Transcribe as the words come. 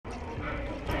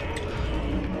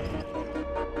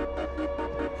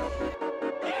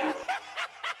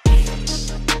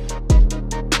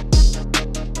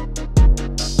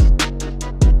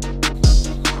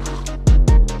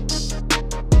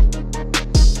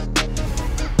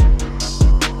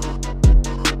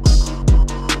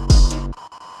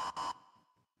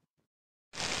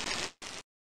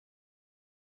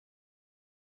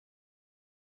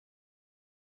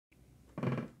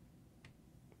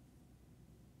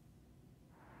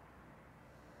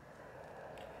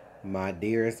My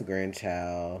dearest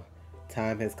grandchild,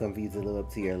 time has come for you to live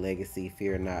up to your legacy.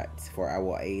 Fear not, for I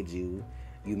will aid you.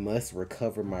 You must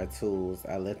recover my tools.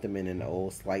 I left them in an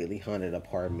old, slightly haunted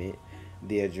apartment.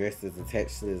 The address is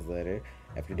attached to this letter.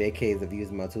 After decades of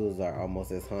using my tools are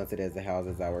almost as haunted as the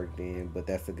houses I worked in, but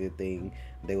that's a good thing.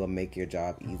 They will make your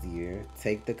job easier.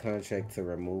 Take the contract to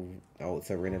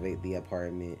renovate the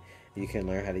apartment. You can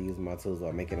learn how to use my tools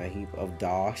while making a heap of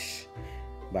dosh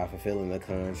by fulfilling the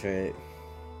contract.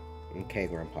 Okay,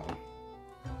 Grandpa.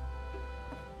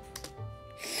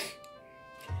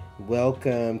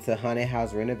 Welcome to Haunted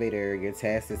House Renovator. Your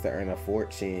task is to earn a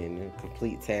fortune.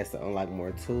 Complete task to unlock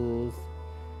more tools.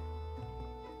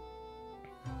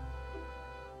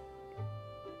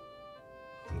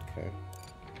 Okay.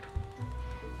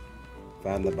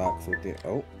 Find the box with it.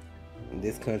 Oh,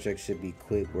 this contract should be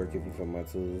quick. Work if you find my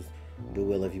tools. Do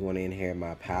well if you want to inherit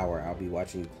my power. I'll be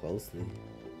watching you closely.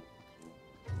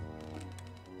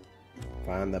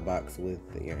 Find the box with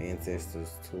your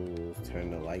ancestors' tools.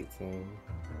 Turn the lights on.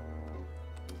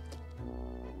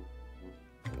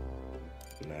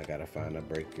 Now I gotta find a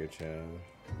breaker, child.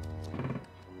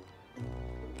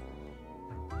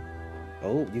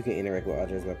 Oh, you can interact with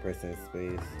others by pressing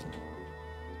space.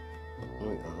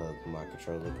 I'm gonna hug my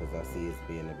controller because I see it's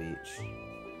being a beach.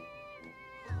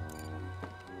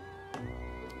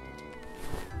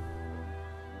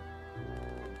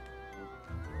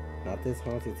 Not this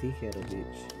haunted tea kettle,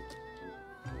 bitch.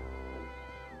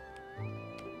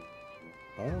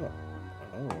 Oh.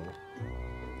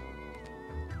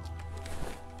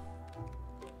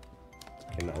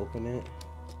 Can I open it?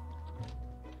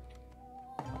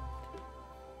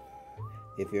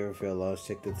 If you ever feel lost,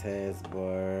 check the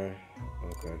taskbar.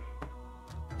 Okay.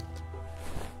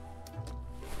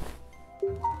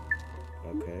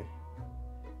 Okay.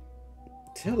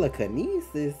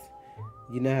 Telekinesis?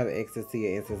 You now have access to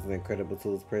your ancestors' incredible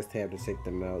tools. Press tab to check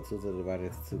them out. Tools are divided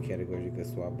into two categories. You can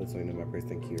swap between them by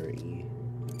pressing Q or E.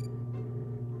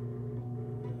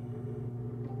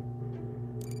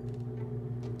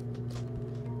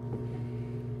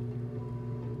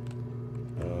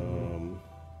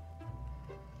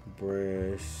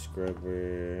 Brush,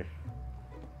 scrubber,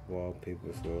 wallpaper,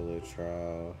 scroller,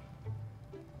 trowel,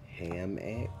 ham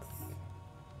axe,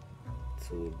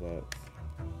 toolbox.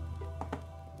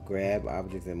 Grab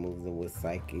objects and move them with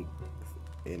psychic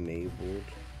enabled.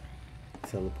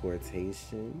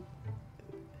 Teleportation.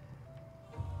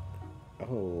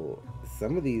 Oh,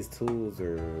 some of these tools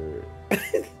are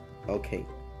okay.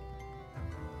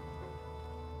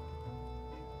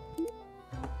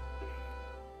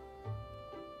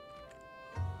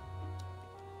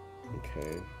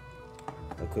 Okay.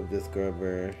 Equip the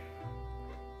scrubber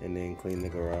and then clean the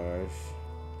garage.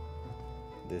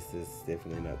 This is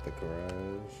definitely not the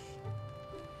garage.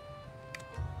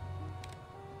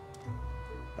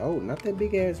 Oh, not that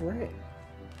big ass rat.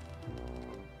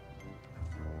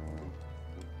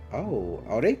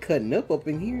 Oh, they cutting up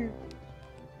in here.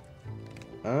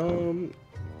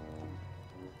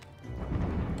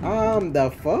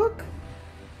 The fuck?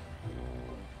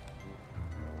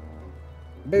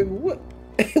 Baby, what?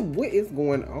 What is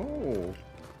going on?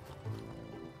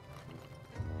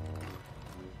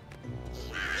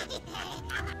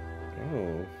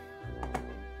 Oh.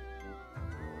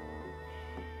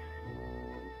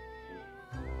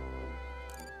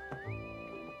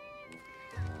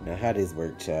 Now, how this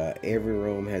work, child? Every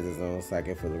room has its own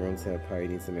socket. For the room to have power, you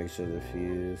need to make sure the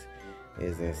fuse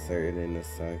is inserted in the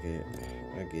socket.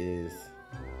 I guess.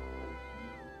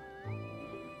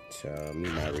 Child, me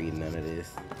not reading none of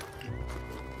this.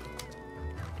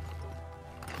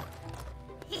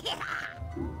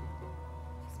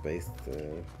 Space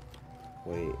to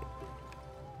wait.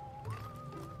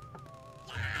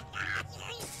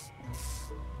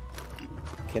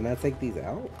 Can I take these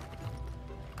out?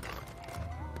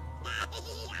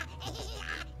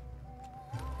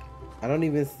 I don't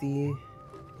even see.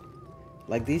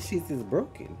 Like, these sheets is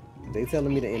broken. They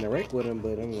telling me to interact with them,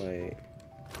 but I'm like,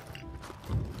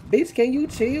 bitch, can you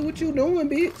chill? What you doing,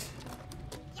 bitch?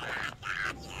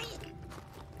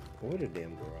 What a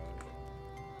damn garage.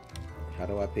 How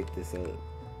do I pick this up?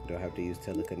 Do I have to use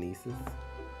telekinesis?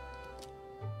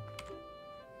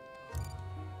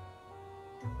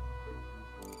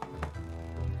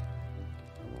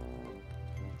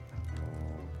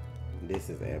 This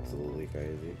is absolutely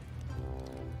crazy.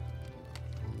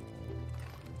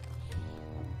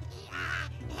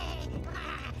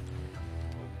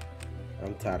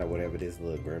 I'm tired of whatever this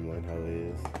little gremlin hoe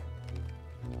is.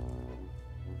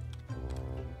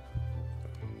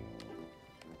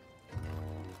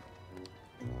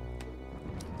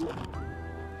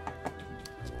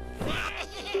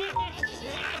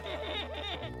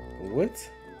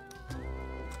 What?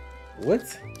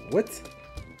 What? What?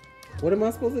 What am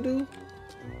I supposed to do?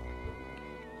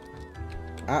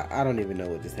 I don't even know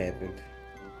what just happened.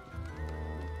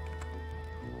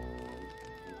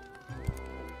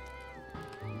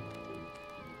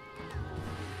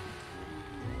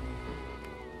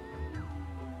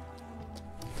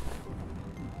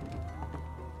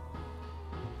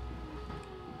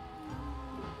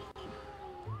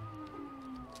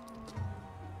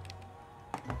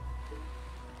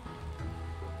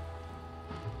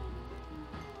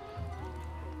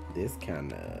 This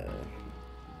kind of...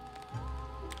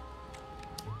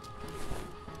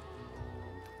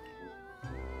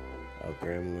 Oh,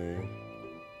 gremlin.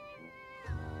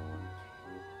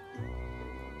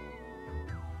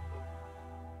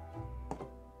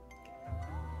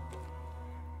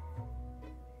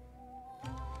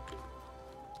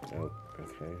 Oh,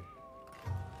 okay.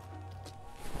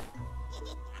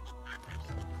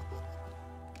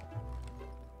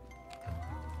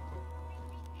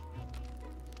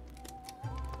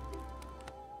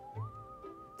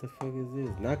 The fuck is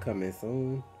this? Not coming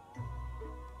soon.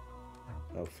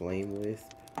 A flame wisp.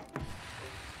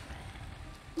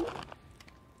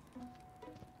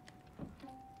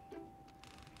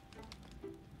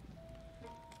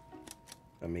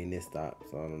 I mean, this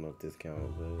stopped, so I don't know if this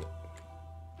counts,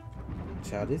 but...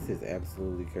 Child, this is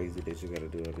absolutely crazy that you gotta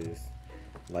do all this.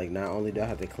 Like, not only do I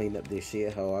have to clean up this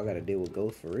shithole, I gotta deal with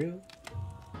ghosts for real.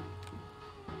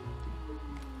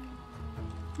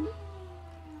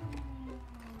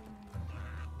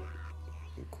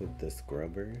 Equip the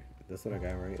scrubber. That's what I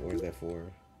got, right? Or is that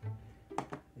for?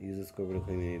 Use a scrubber to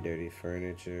clean any dirty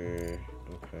furniture.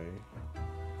 Okay.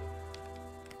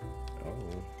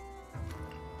 Oh.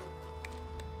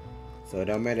 So it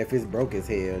don't matter if it's broke as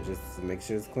hell, just make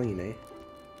sure it's clean, eh?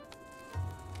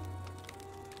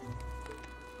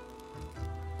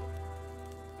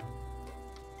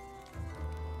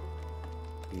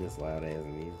 And this loud ass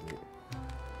music.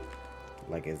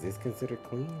 Like, is this considered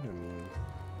clean? I mean...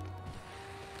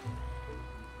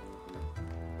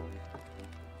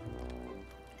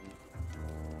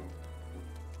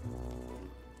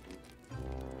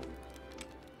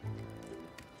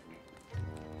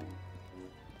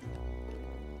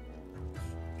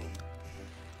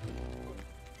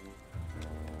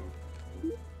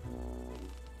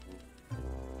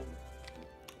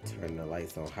 Turn the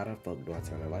lights on. How the fuck do I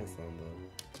turn the lights on though?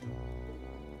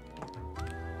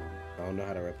 I don't know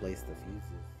how to replace the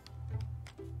fuses.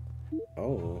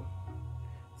 Oh.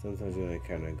 Sometimes you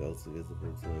encounter ghosts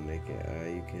visible to a naked eye.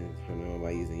 You can turn them on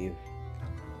by using you.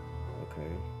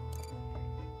 Okay.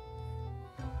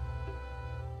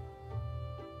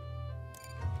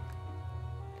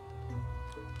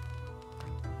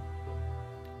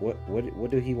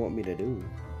 What do he want me to do?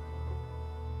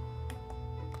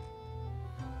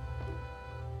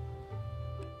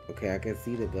 Okay, I can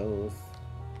see the ghost.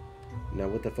 Now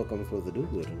what the fuck am I supposed to do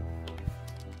with him?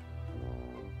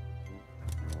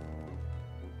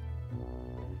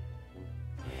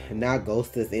 Now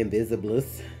ghost is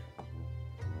invisibless.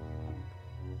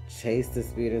 Chase the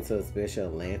spirit into a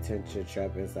special lantern to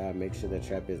trap inside. Make sure the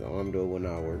trap is armed or will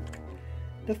not work.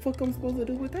 The fuck I'm supposed to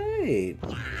do with that?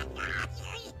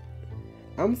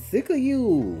 I'm sick of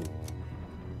you.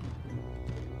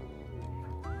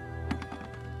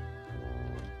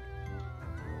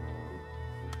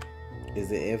 Is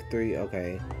it F3?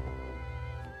 Okay.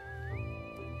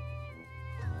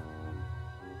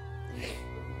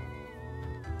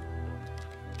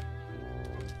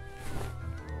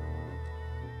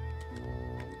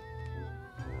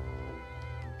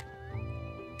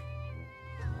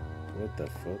 What the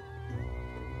fuck?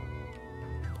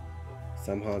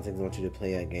 Some hauntings want you to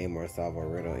play a game or solve a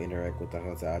riddle. Interact with the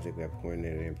haunted object by pointing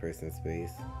at it in person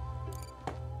space.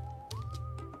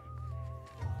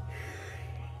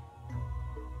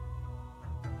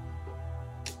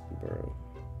 Bro.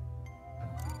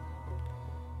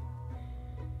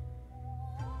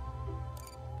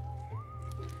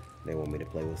 They want me to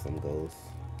play with some ghosts.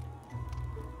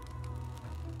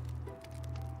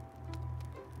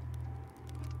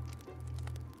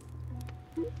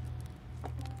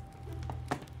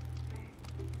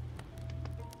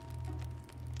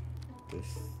 This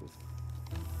is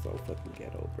so fucking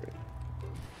ghetto, bro.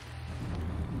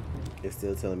 It's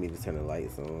still telling me to turn the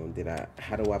lights on.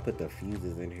 How do I put the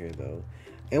fuses in here though?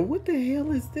 And what the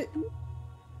hell is that?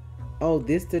 Oh,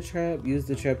 this the trap? Use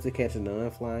the trap to catch a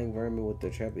non-flying vermin with the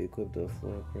trap equipped to a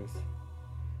floor person.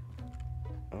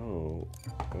 Oh,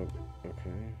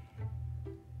 okay.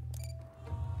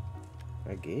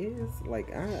 I guess, like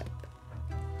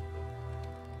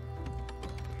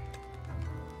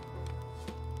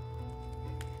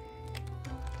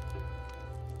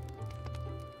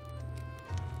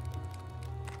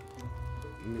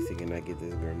Let me see, can I get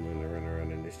this gremlin to run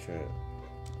around in this trap?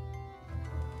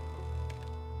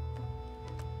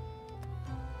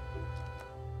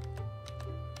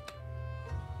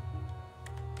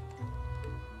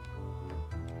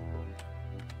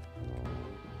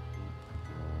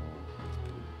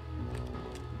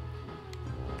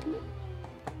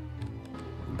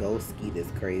 Ghost skeet is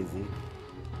crazy.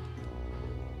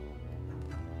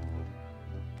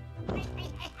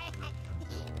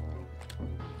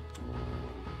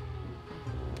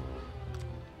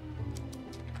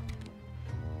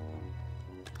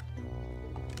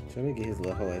 Trying to get his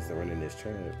little hoe ass to run in this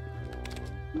trap.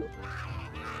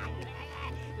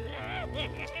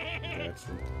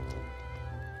 Gotcha.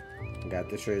 Got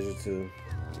the treasure too.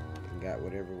 Got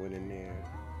whatever went in there.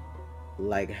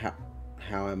 Like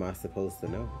how am I supposed to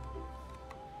know?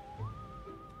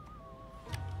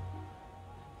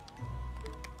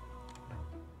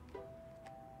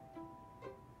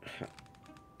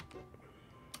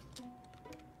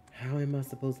 How am I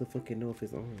supposed to fucking know if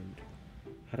it's armed?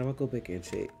 How do I go back and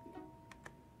check?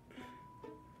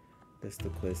 That's the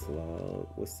quest log.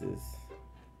 What's this?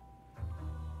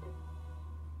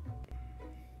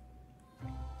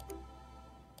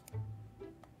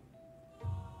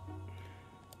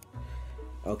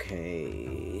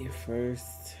 Okay,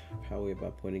 first, power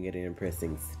by pointing it and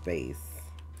pressing space.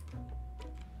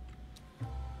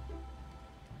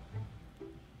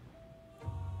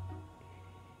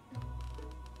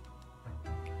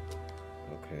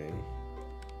 Okay,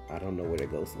 I don't know where the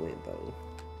ghost went though.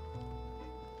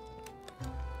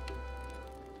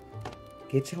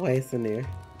 Get your ass in there.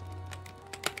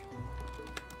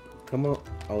 Come on.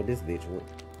 Oh, this bitch went.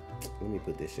 Let me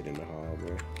put this shit in the hall,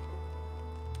 bro.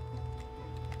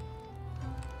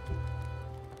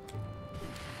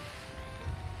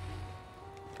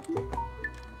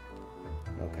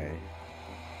 Okay.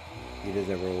 You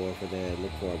deserve a reward for that.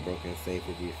 Look for a broken safe.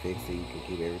 If you fix it, you can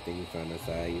keep everything you found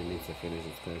inside. You need to finish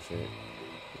this contract.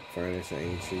 Furniture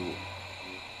ain't cheap.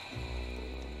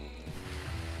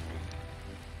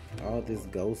 All this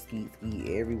ghost ski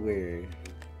everywhere.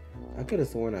 I could have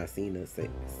sworn I seen a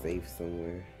safe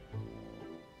somewhere.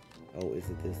 Oh, is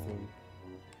it this one?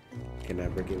 Can I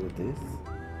break it with this?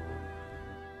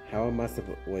 How am I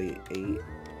supposed? Wait, 8.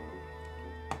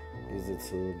 Use a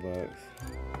toolbox.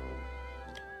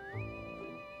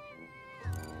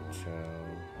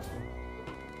 Child.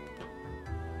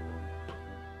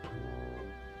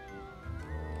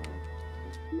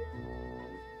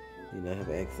 You now have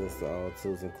access to all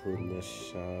tools, including the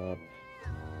shop.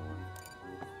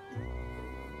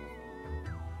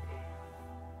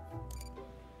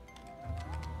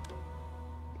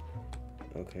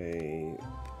 Okay.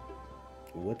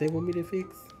 What they want me to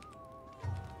fix?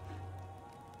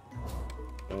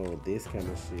 Oh, this kind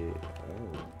of shit.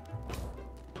 Oh.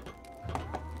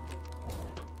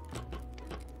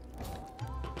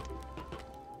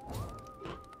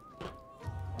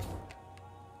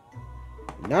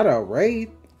 Not a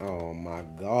wraith? Oh my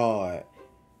god.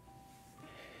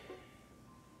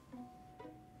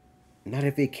 Not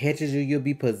if it catches you, you'll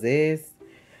be possessed.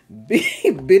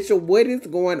 Bitch, what is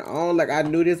going on? Like, I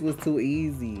knew this was too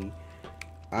easy.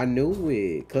 I knew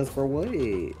it. Cause for what?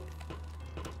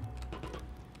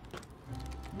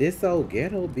 This so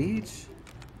ghetto, bitch.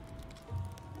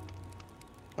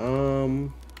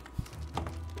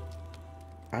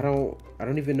 I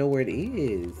don't even know where it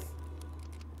is.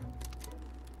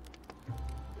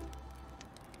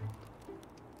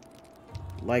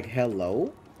 Like,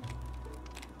 hello?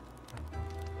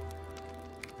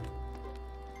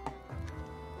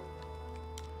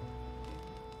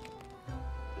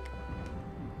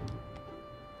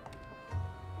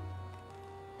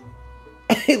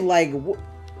 Like,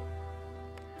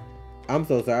 I'm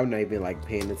so sorry. I'm not even like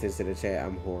paying attention to the chat.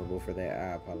 I'm horrible for that.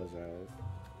 I apologize.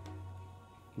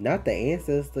 Not the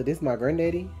ancestor. This my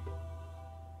granddaddy.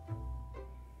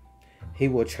 He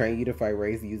will train you to fight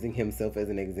race using himself as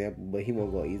an example, but he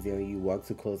won't go easy on you. Walk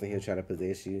too close and he'll try to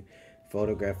possess you.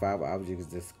 Photograph 5 objects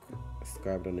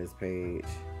described on this page.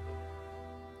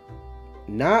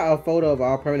 Not a photo of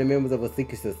all permanent members of a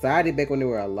secret society back when they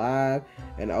were alive.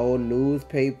 An old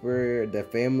newspaper, the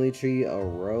family tree, a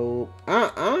robe.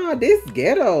 This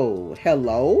ghetto.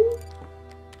 Hello?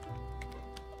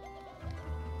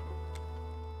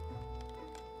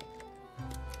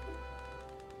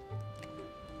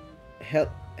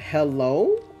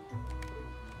 Hello?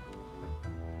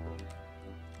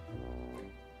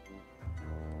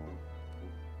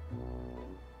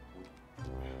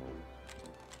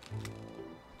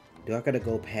 Do I gotta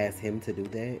go past him to do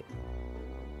that?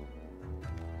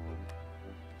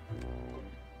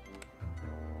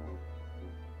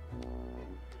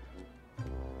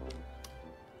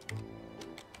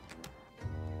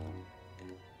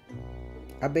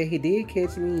 I bet he did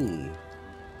catch me.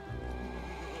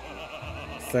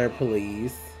 Sir,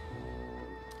 please.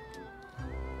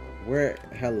 Where?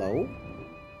 Hello?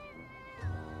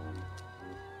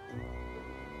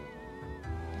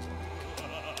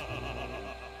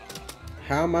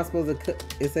 How am I supposed to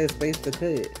cut? It says space to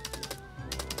cut.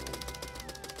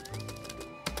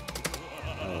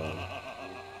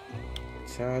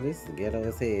 Child, this is ghetto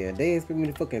as hell. They expect me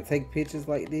to fucking take pictures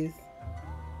like this?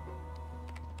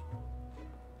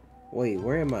 Wait,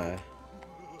 where am I?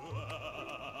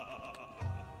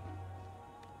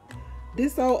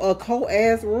 This all a cold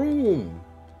ass room.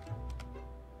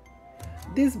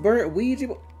 This burnt Ouija.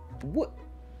 What?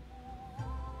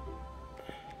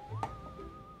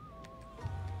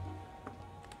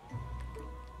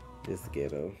 This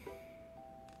ghetto.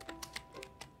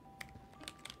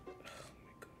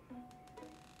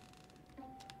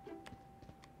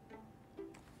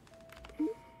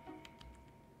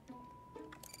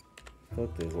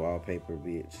 Fuck this wallpaper,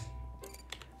 bitch.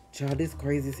 Child, this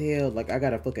crazy as hell. Like, I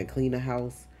gotta fucking clean the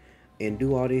house and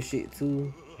do all this shit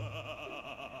too.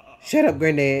 Shut up,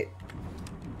 granddad.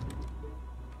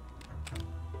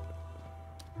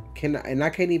 And I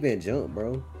can't even jump,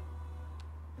 bro.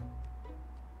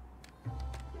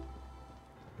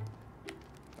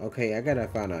 Okay, I gotta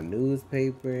find a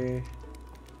newspaper.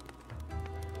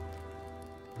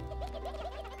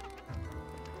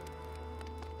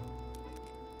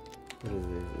 What is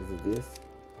this? Is it this?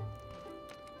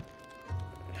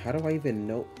 How do I even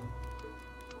know?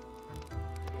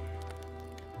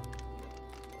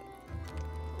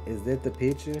 Is that the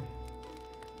picture?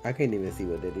 I can't even see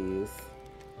what that is.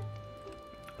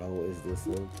 Oh, is this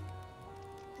one?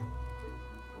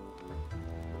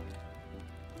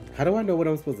 How do I know what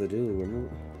I'm supposed to do? Remember?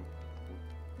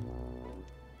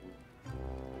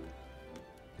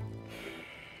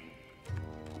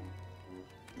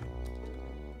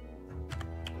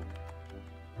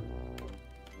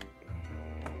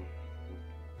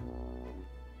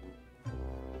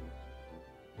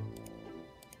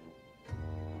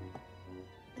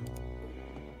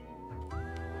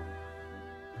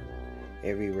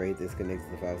 Every rate disconnects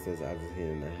the 5 sets objects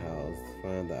hidden in the house.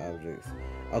 Find the objects.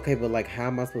 Okay, but like, how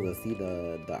am I supposed to see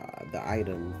the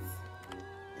items?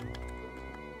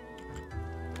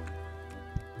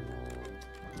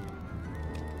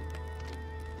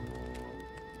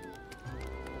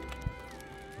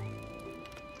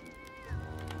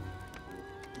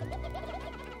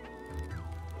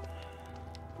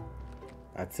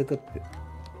 I took a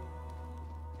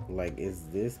like, is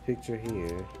this picture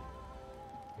here?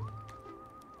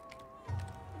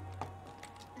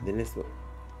 Then this one.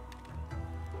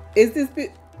 Is this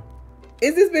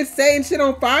bitch setting shit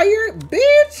on fire?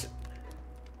 Bitch!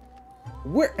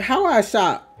 Where, how I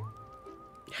shop?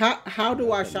 How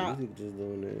do I shop? Just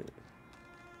doing that.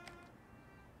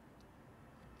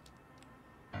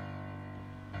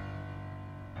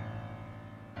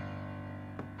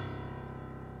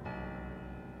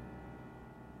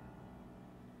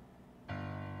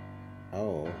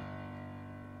 Oh.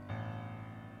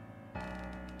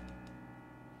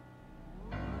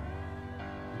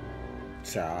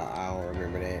 Child, I don't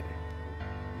remember that.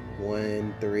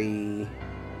 1 3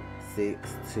 6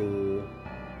 2.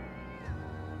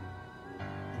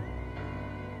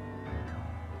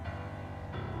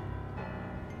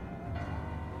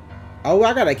 Oh,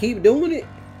 I gotta keep doing it.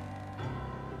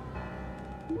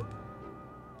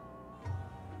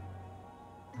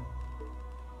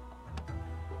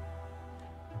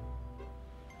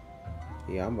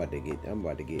 Yeah, I'm about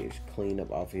to get clean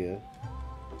up off here.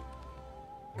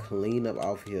 Clean up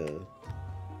off here.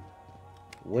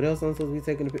 What else I'm supposed to be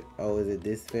taking a picture? Oh, is it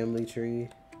this family tree?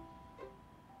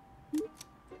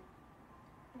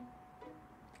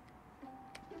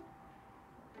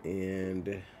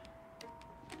 And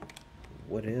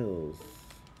what else?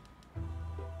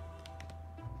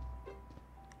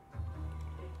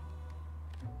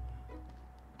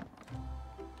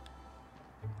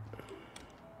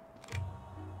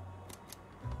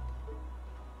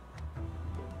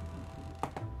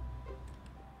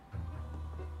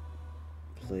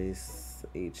 Place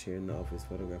a chair in the office.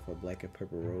 Photograph a black and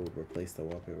purple robe. Replace the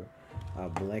wallpaper. A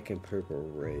black and purple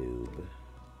robe.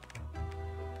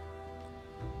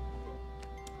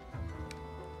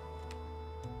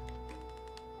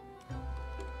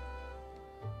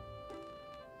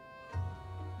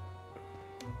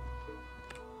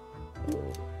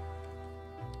 Oh.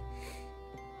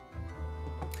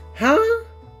 Huh?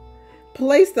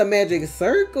 Place the magic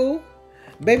circle.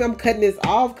 Baby, I'm cutting this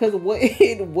off because what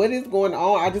is going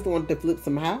on? I just wanted to flip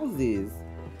some houses.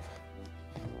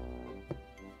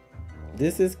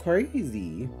 This is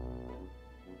crazy.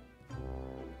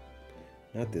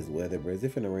 Not this weather, bro. Is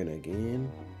it finna rain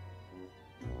again?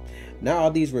 Now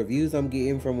all these reviews I'm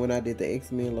getting from when I did the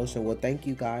X-Men lotion. Well, thank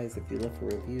you guys if you left a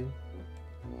review.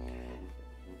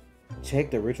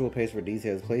 Check the ritual page for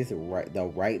details. Place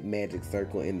the right magic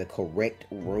circle in the correct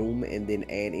room and then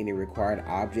add any required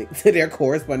object to their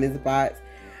corresponding spots.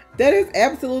 That is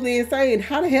absolutely insane.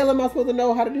 How the hell am I supposed to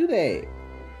know how to do that?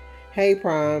 Hey,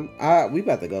 Prime. We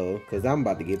about to go because I'm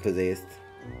about to get possessed.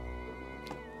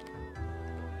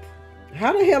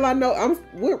 How the hell I know?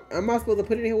 Am I supposed to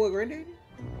put it in here with Granddaddy?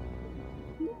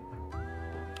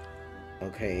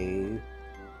 Okay.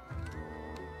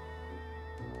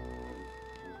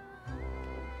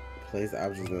 Place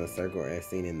objects in a circle as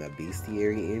seen in the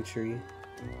bestiary entry.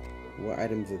 What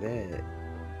items are that?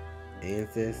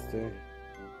 Ancestor.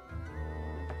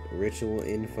 Ritual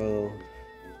info.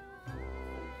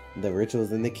 The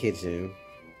rituals in the kitchen.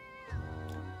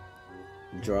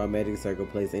 Draw a magic circle.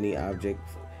 Place any object,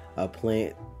 a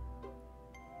plant,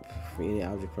 for any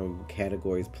object from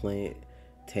categories plant,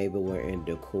 tableware, and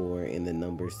decor in the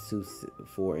numbers 2,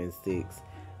 4, and 6.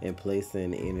 And place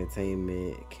in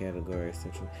entertainment category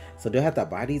section. So do I have to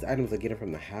buy these items or get them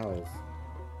from the house?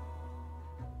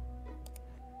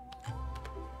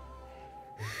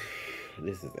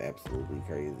 This is absolutely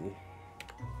crazy.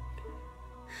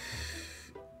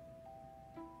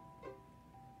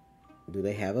 Do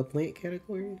they have a plant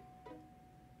category?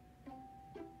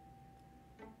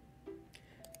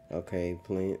 Okay,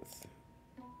 plants.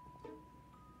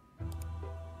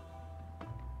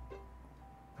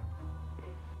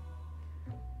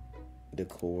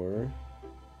 Decor.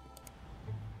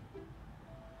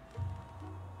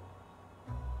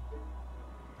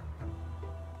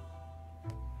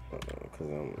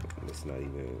 Hold on, because it's not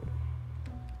even.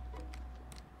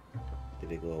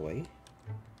 Did it go away?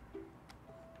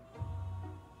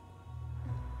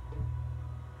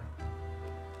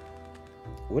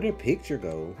 Where'd the picture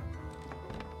go?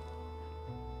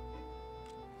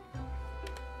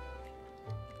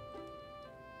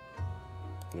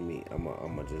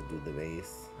 I'm gonna just do the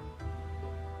base.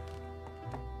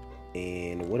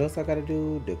 And what else I gotta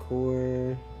do?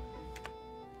 Decor.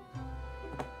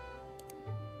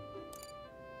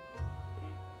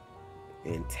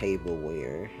 And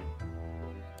tableware.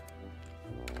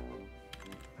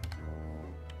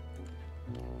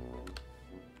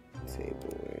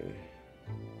 Tableware.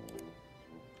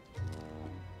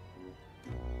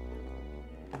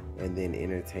 And then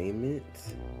entertainment.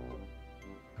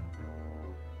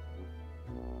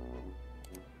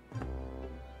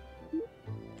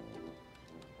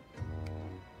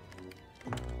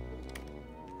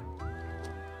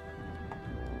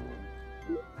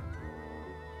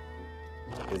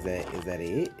 Is that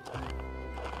it?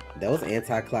 That was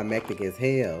anticlimactic as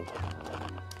hell.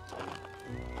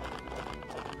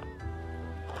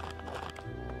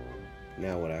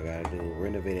 Now what I gotta do?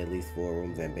 Renovate at least 4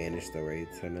 rooms and banish the raid.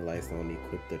 Turn the lights on.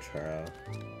 Equip the trial.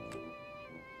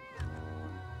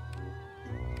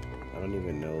 I don't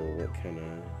even know what kind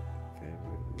of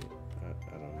fabric.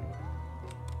 I don't know.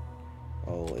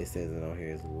 Oh, it says it on here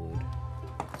is wood.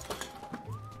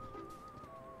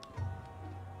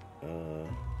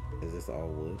 Is this all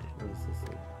wood? What is this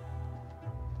one?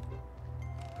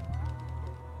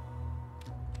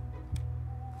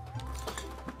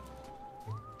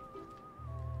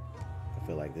 I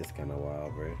feel like this kind of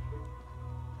wild, bro.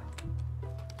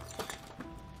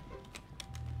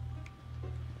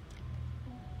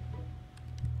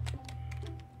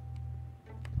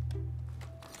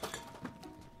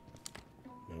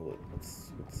 No,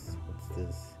 what's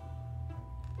this?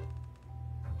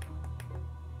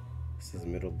 This is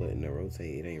middle button to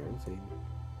rotate. It ain't rotating.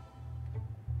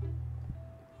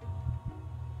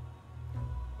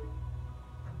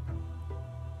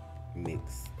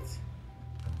 Mixed.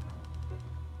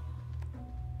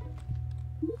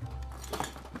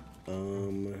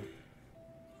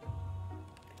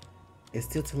 It's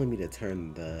still telling me to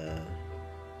turn the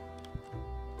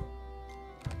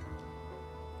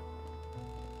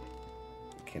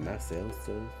Can I sell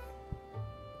stuff?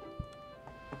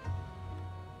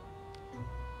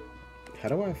 How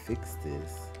do I fix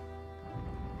this?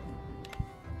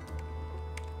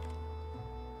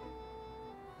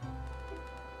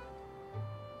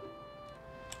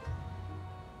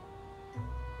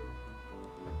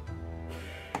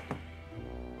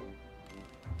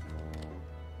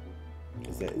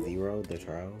 Is that 0, the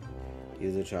trial?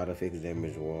 Use a trial to fix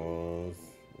damaged walls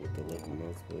with the left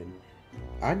mouse button.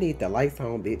 I need the lights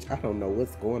on, bitch. I don't know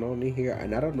what's going on in here,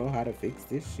 and I don't know how to fix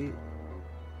this shit.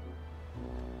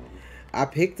 I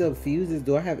picked up fuses.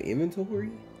 Do I have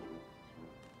inventory?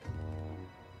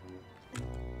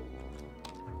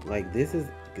 Like, this is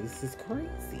This is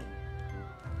crazy.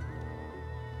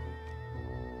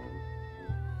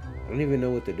 I don't even know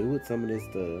what to do with some of this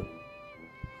stuff.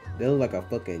 They look like a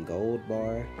fucking gold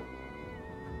bar.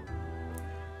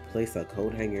 Place a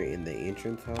coat hanger in the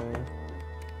entrance hall.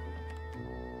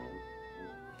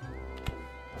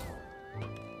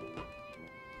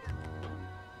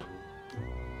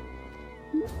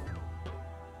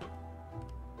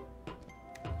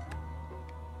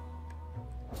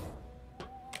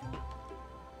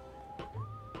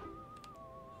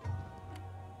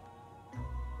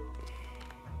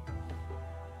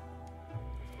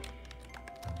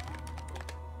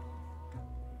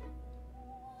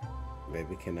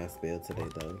 Baby, can I spell today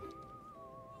though?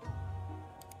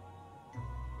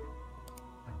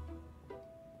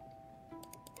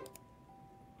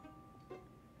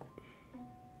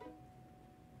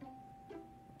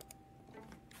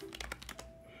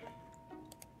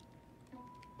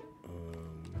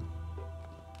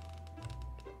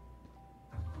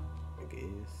 I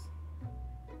guess.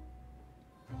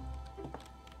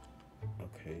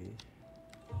 Okay.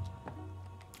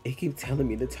 It keeps telling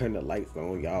me to turn the lights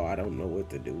on, y'all. I don't know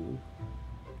what to do.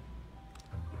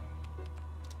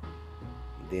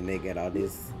 Then they got all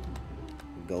this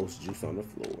ghost juice on the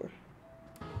floor.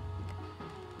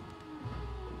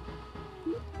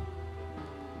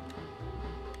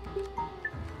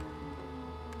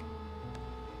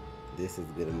 This is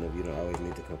good enough. You don't always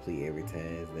need to complete every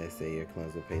task. Let's say your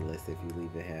clients will pay less if you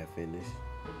leave it half finished.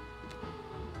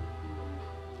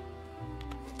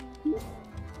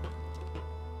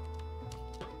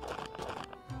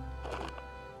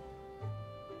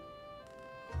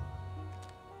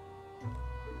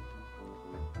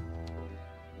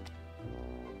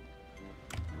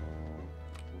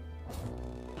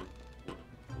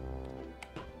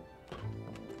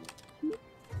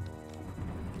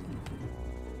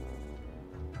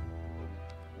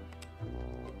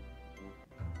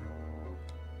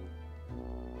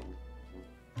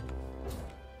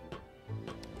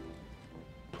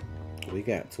 We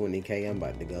got 20K. I'm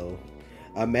about to go.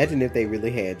 Imagine if they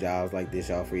really had jobs like this,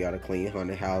 y'all, for y'all to clean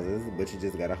haunted houses, but you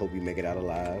just gotta hope you make it out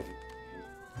alive.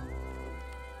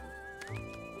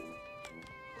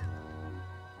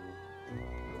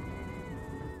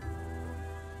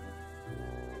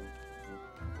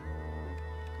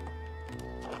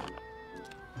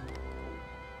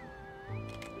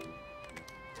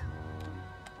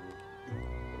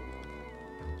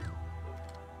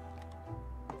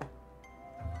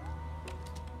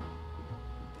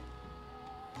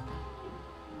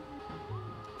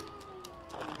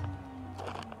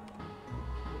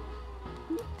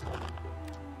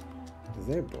 Is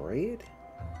that bread?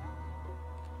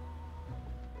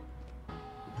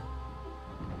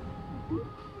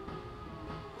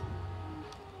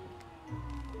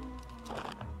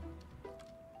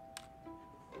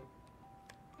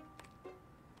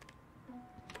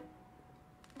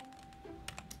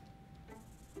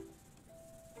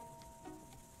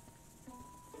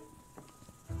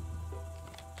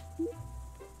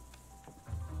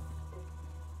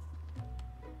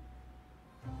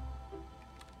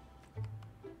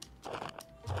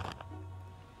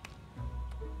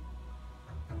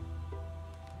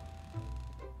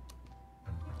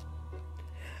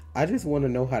 I just want to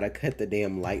know how to cut the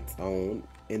damn lights on,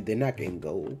 and then I can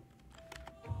go.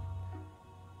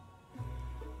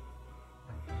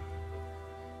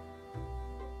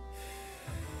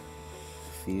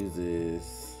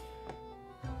 Fuses.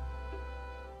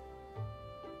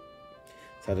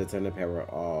 So to turn the power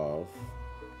off.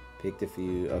 Pick the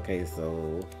fuse. Okay,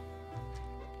 so.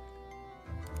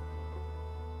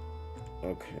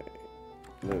 Okay.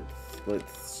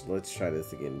 Let's try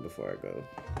this again before I go.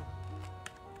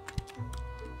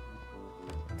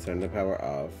 Turn the power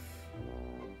off.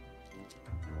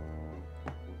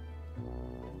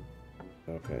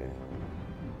 Okay.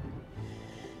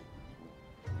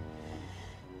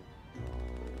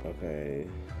 Okay.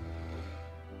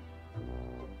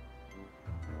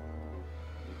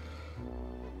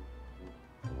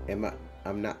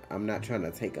 I'm not trying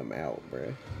to take them out,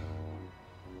 bruh.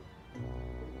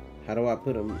 How do I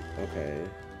put them? Okay.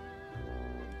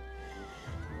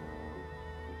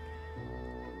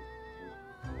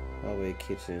 Hallway,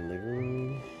 kitchen, living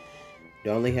room. Do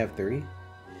I only have 3?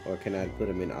 Or can I put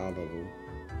them in all of them?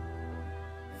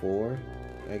 4,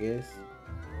 I guess.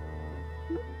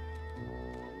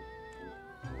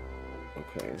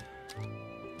 Okay.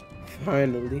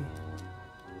 Finally.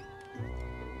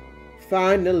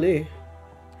 Finally.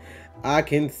 I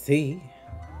can see.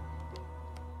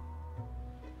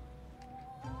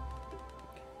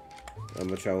 I'm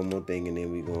gonna try one more thing and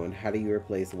then we going. How do you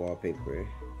replace wallpaper?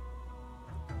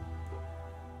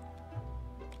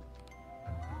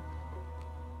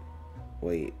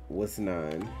 Wait, what's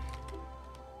 9?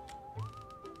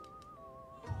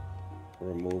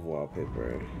 Remove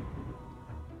wallpaper.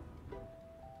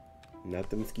 Not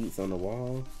them skeets on the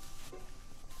wall.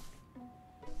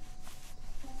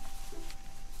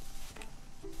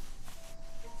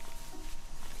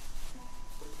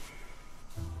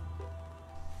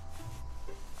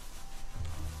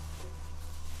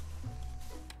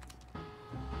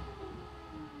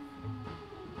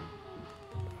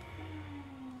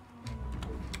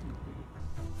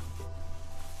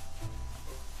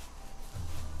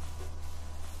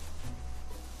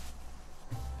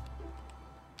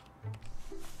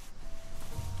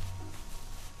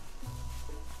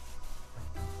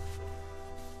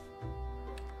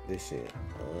 This shit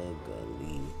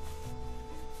ugly.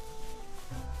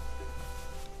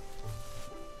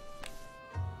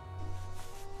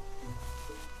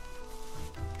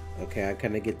 Okay, I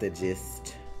kind of get the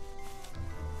gist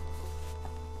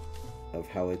of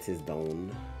how it is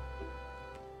done.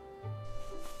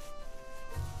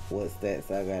 What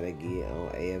stats I gotta get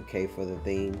on AFK for the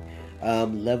thing?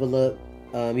 Level up.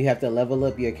 You have to level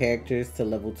up your characters to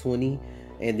level 20,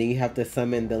 and then you have to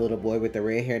summon the little boy with the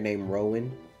red hair named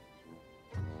Rowan.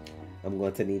 I'm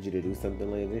going to need you to do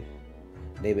something later.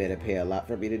 They better pay a lot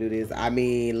for me to do this. I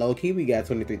mean, low-key, we got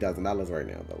 $23,000 right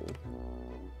now, though.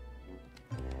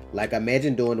 Like,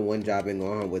 imagine doing the one job and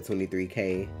going home with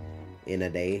 23K in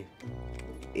a day.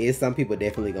 Some people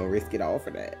definitely gonna risk it all for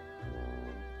that.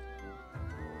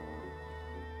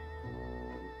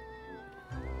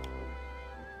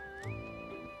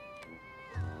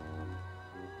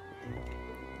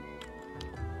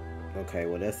 Okay,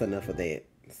 well, that's enough of that.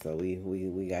 So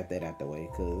we got that out the way,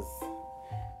 because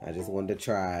I just wanted to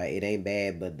try. It ain't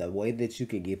bad, but the way that you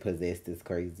can get possessed is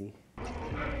crazy.